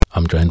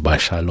I'm joined by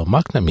Shiloh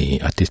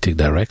McNamee, Artistic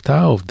Director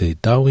of the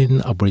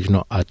Darwin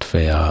Aboriginal Art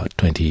Fair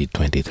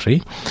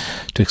 2023,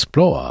 to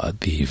explore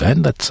the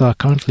event that's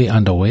currently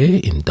underway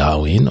in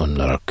Darwin on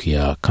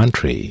Larakia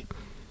country.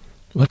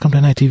 Welcome to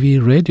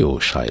NITV Radio,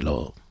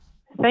 Shiloh.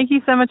 Thank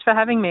you so much for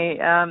having me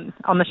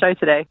on the show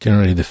today.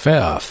 Generally, the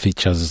fair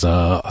features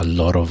a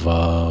lot of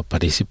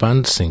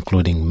participants,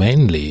 including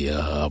mainly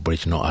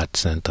Aboriginal art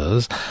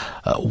centres.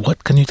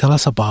 What can you tell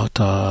us about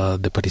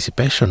the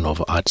participation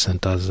of art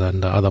centres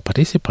and other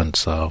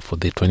participants for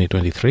the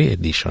 2023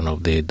 edition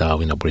of the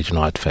Darwin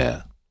Aboriginal Art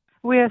Fair?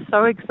 We are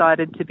so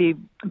excited to be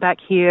back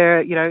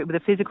here, with a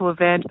physical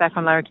event back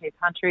on Larakia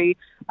country.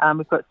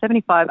 We've got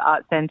 75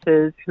 art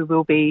centres who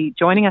will be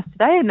joining us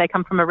today, and they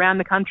come from around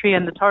the country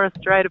and the Torres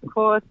Strait, of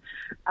course.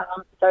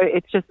 So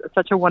it's just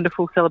such a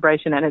wonderful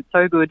celebration, and it's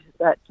so good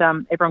that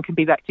everyone can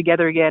be back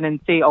together again and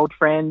see old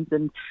friends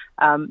and,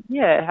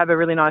 have a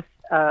really nice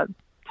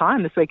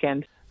time this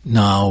weekend.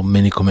 Now,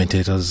 many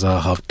commentators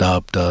have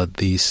dubbed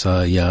this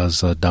year's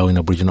Darwin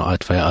Aboriginal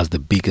Art Fair as the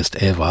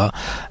biggest ever.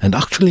 And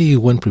actually,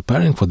 when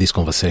preparing for this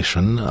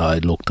conversation, I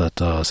looked at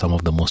some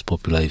of the most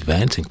popular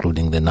events,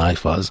 including the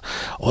NIFAs.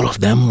 All of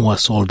them were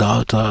sold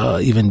out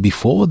even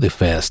before the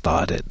fair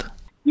started.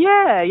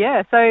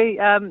 Yeah. So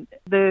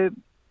the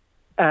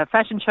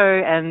fashion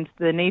show and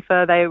the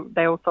NIFA,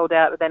 they all sold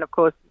out. But then, of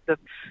course, for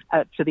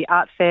the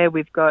art fair,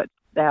 we've got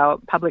our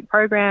public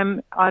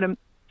program items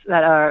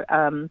that are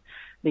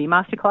the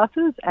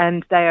masterclasses,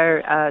 and they are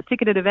a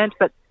ticketed event,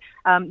 but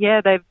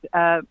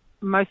they've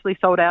mostly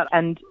sold out,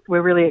 and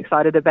we're really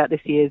excited about this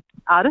year's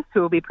artists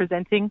who will be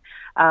presenting.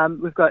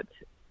 We've got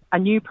a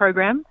new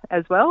program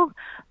as well.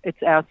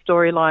 It's our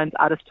Storylines,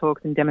 Artist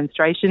Talks and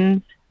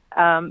Demonstrations,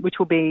 which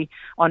will be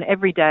on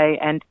every day,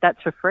 and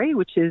that's for free,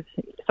 which is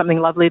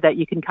something lovely that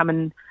you can come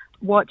and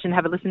watch and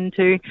have a listen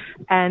to,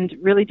 and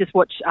really just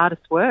watch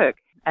artists work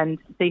and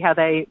see how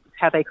they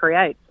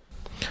create.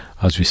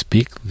 As we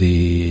speak,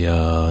 the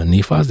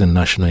NIFAs, the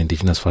National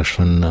Indigenous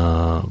Fashion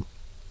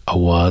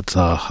Awards,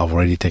 have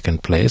already taken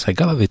place. I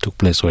gather they took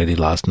place already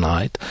last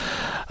night,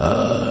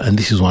 and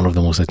this is one of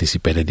the most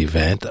anticipated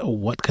events.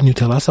 What can you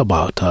tell us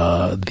about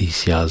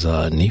this year's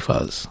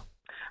NIFAs?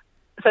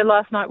 So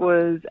last night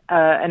was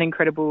an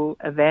incredible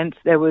event.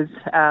 There was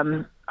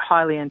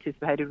highly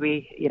anticipated.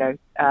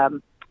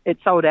 It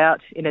sold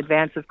out in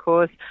advance, of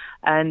course,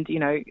 and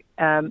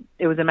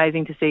it was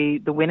amazing to see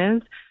the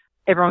winners.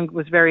 Everyone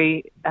was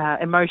very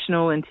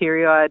emotional and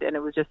teary-eyed, and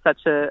it was just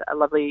such a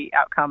lovely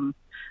outcome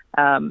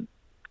and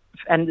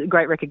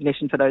great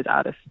recognition for those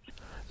artists.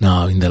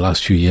 Now, in the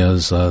last few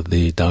years,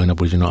 the Darwin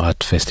Aboriginal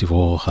Art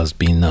Festival has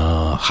been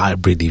a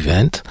hybrid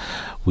event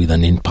with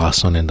an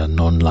in-person and an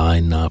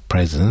online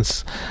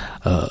presence.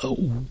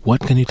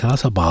 What can you tell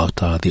us about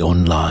the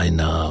online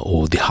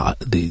or the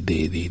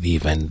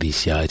event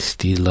this year? It's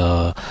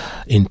still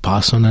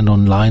in-person and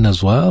online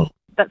as well?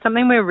 That's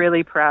something we're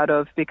really proud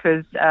of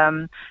because,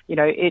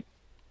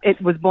 it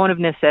was born of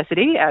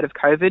necessity out of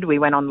COVID. We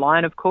went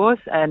online, of course,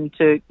 and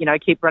to,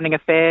 keep running a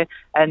fair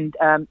and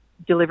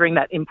delivering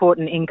that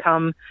important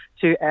income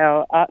to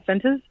our art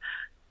centres.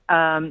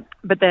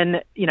 But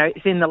then,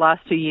 it's in the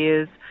last 2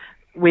 years,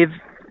 we've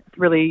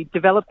really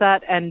developed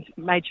that and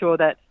made sure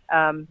that,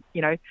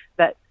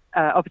 that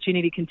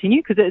opportunity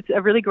continue, because it's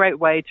a really great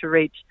way to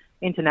reach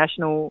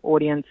international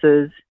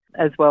audiences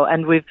as well,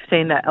 and we've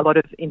seen that a lot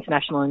of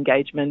international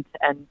engagement,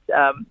 and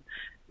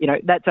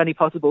that's only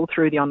possible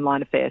through the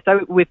online affair.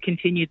 So we've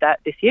continued that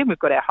this year. We've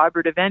got our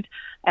hybrid event,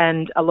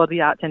 and a lot of the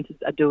art centres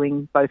are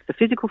doing both the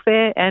physical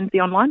fair and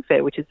the online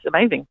fair, which is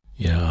amazing.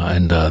 Yeah,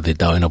 and the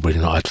Darwin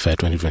Aboriginal Art Fair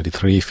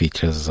 2023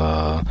 features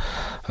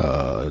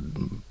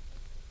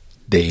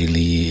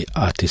daily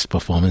artist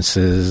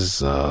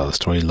performances,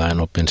 storyline,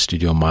 open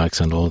studio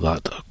mics, and all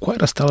that.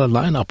 Quite a stellar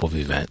lineup of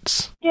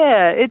events.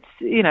 Yeah, it's,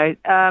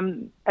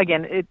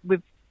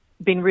 we've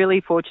been really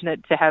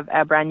fortunate to have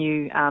our brand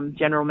new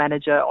general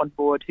manager on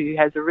board who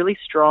has a really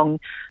strong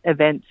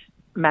event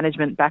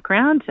management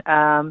background,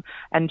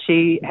 and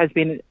she has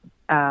been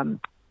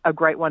a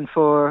great one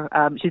for,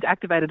 she's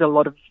activated a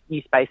lot of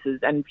new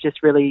spaces and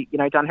just really,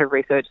 done her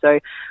research.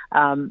 So,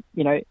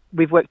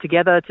 we've worked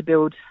together to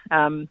build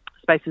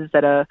spaces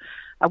that are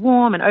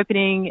warm and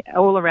opening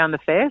all around the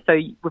fair. So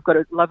we've got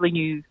a lovely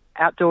new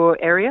outdoor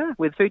area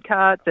with food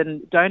carts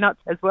and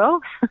donuts as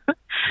well. Wow.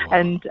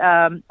 And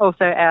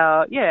also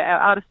our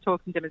artist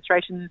talks and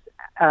demonstrations,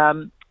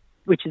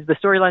 which is the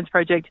Storylines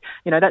project.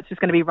 That's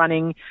just going to be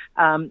running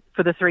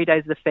for the 3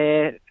 days of the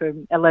fair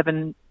from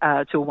 11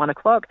 till 1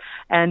 o'clock.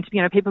 And,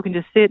 people can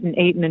just sit and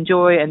eat and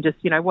enjoy and just,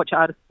 watch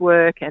artists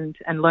work and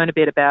learn a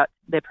bit about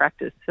their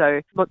practice. So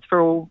lots for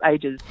all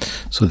ages.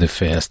 So the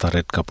fair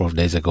started a couple of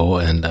days ago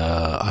and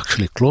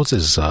actually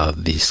closes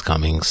this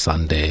coming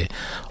Sunday,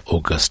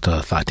 August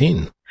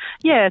 13.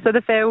 Yeah, so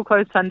the fair will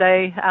close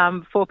Sunday,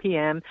 4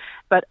 p.m.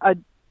 But I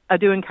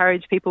do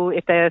encourage people,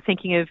 if they're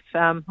thinking of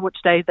which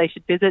days they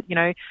should visit,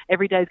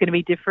 every day is going to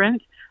be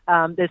different.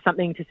 There's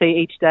something to see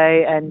each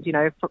day. And,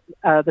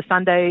 the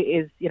Sunday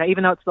is,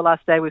 even though it's the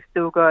last day, we've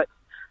still got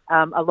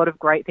a lot of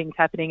great things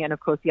happening. And, of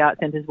course, the art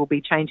centres will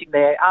be changing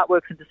their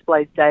artworks and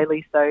displays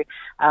daily. So,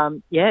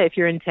 if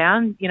you're in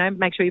town,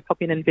 make sure you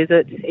pop in and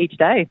visit each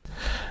day.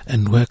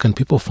 And where can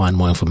people find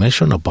more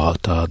information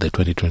about the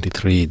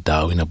 2023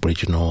 Darwin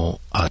Aboriginal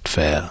Art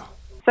Fair?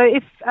 So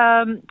if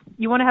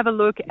you want to have a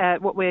look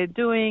at what we're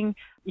doing,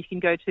 you can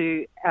go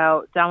to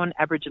our Darwin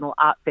Aboriginal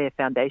Art Fair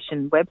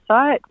Foundation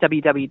website,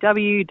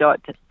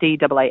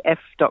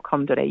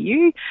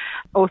 www.daaf.com.au.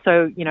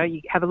 Also,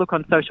 you have a look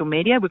on social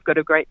media. We've got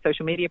a great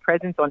social media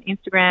presence on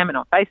Instagram and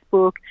on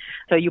Facebook.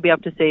 So you'll be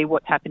able to see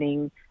what's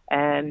happening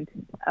and,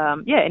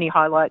 any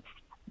highlights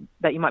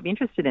that you might be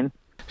interested in.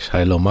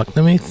 Shiloh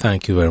McNamee,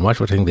 thank you very much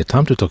for taking the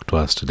time to talk to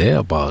us today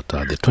about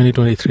the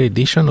 2023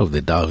 edition of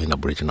the Darwin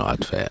Aboriginal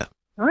Art Fair.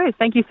 All right.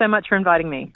 Thank you so much for inviting me.